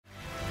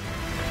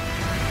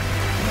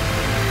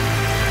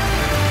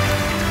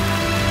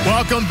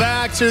Welcome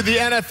back to the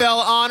NFL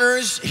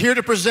Honors. Here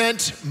to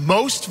present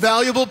Most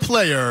Valuable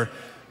Player,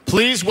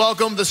 please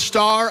welcome the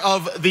star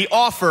of The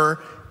Offer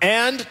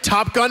and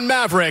Top Gun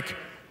Maverick,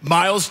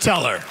 Miles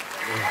Teller.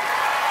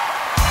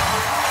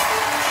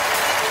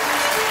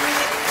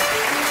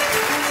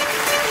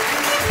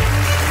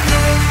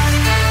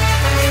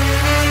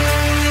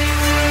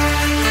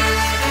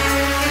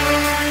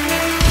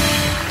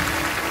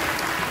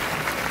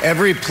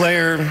 Every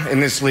player in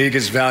this league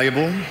is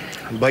valuable,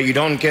 but you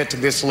don't get to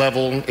this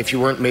level if you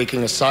weren't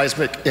making a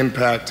seismic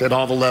impact at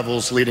all the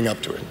levels leading up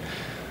to it.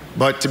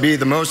 But to be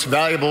the most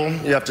valuable,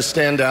 you have to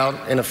stand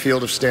out in a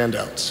field of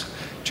standouts,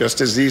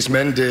 just as these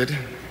men did.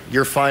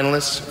 You're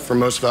finalists for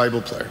Most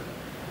Valuable Player.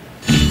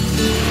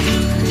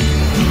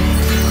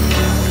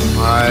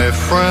 My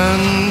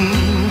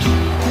friend,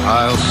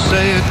 I'll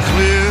say it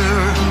clear,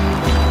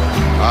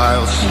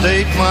 I'll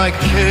state my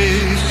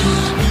case,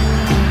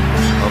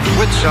 of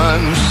which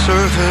I'm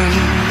certain.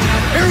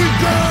 Here we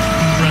go!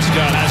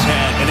 Prescott has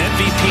had an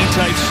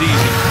MVP-type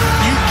season.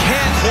 You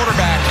can't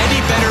quarterback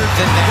any better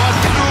than that. But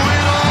through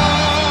it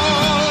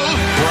all,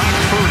 Brock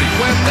Purdy.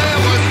 when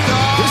there was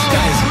dark, This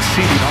guy is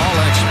exceeding all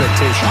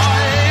expectations.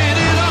 I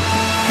ate it up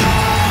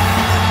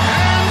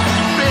and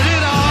spit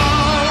it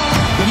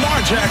out.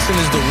 Lamar Jackson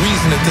is the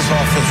reason that this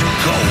offense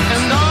goes.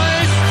 And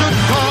I stood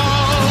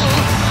tall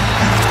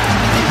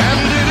and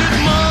did it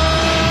my.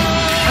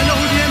 I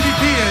know who the MVP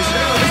is.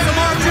 It's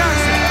Lamar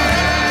Jackson.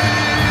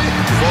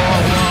 For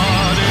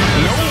what it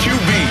No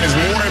QB is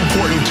more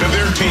important to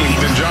their team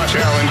than Josh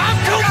Allen.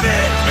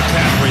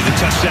 McCaffrey, the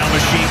touchdown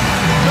machine.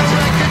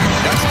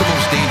 That's the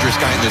most dangerous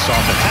guy in this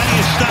offense. How do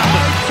you stop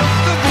him? took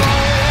the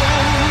blows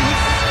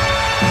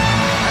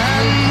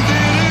and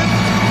did it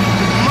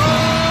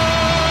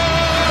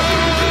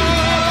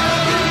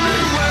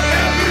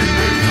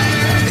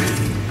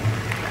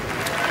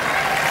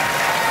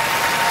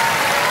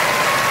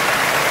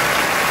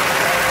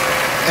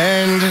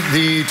And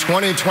the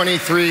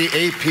 2023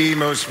 AP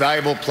Most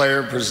Valuable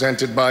Player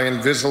presented by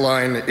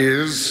Invisalign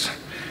is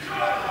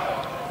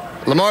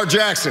Lamar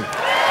Jackson.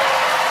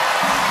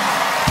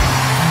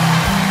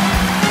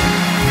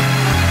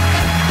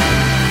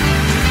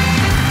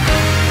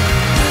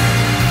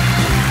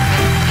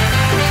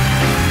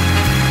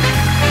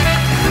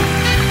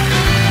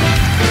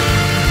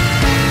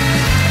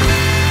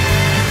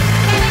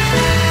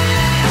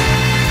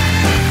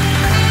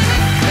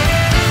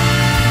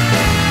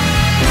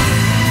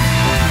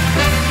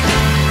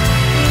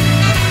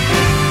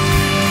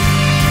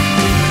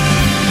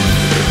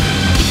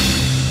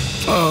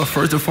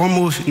 First and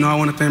foremost, I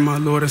want to thank my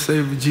Lord and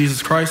Savior,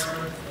 Jesus Christ.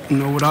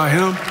 Without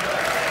him,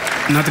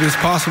 nothing is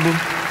possible.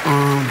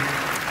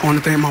 I want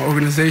to thank my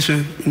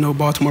organization,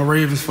 Baltimore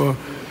Ravens, for,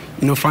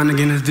 finally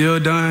getting this deal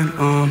done.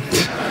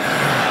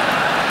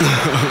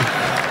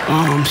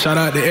 Shout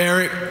out to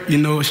Eric,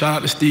 shout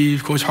out to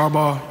Steve, Coach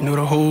Harbaugh,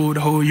 the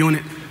whole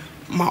unit.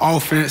 My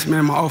offense,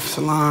 man, my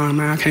offensive line,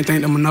 man, I can't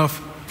thank them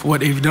enough for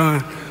what they've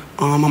done.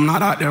 I'm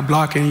not out there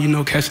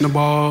blocking, catching the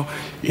ball,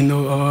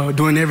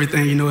 doing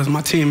everything, it's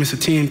my team, it's a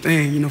team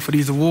thing, for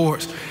these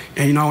awards.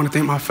 And, I want to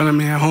thank my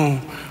family at home.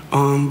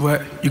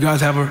 But you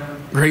guys have a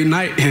great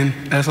night, and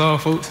that's all,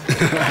 folks.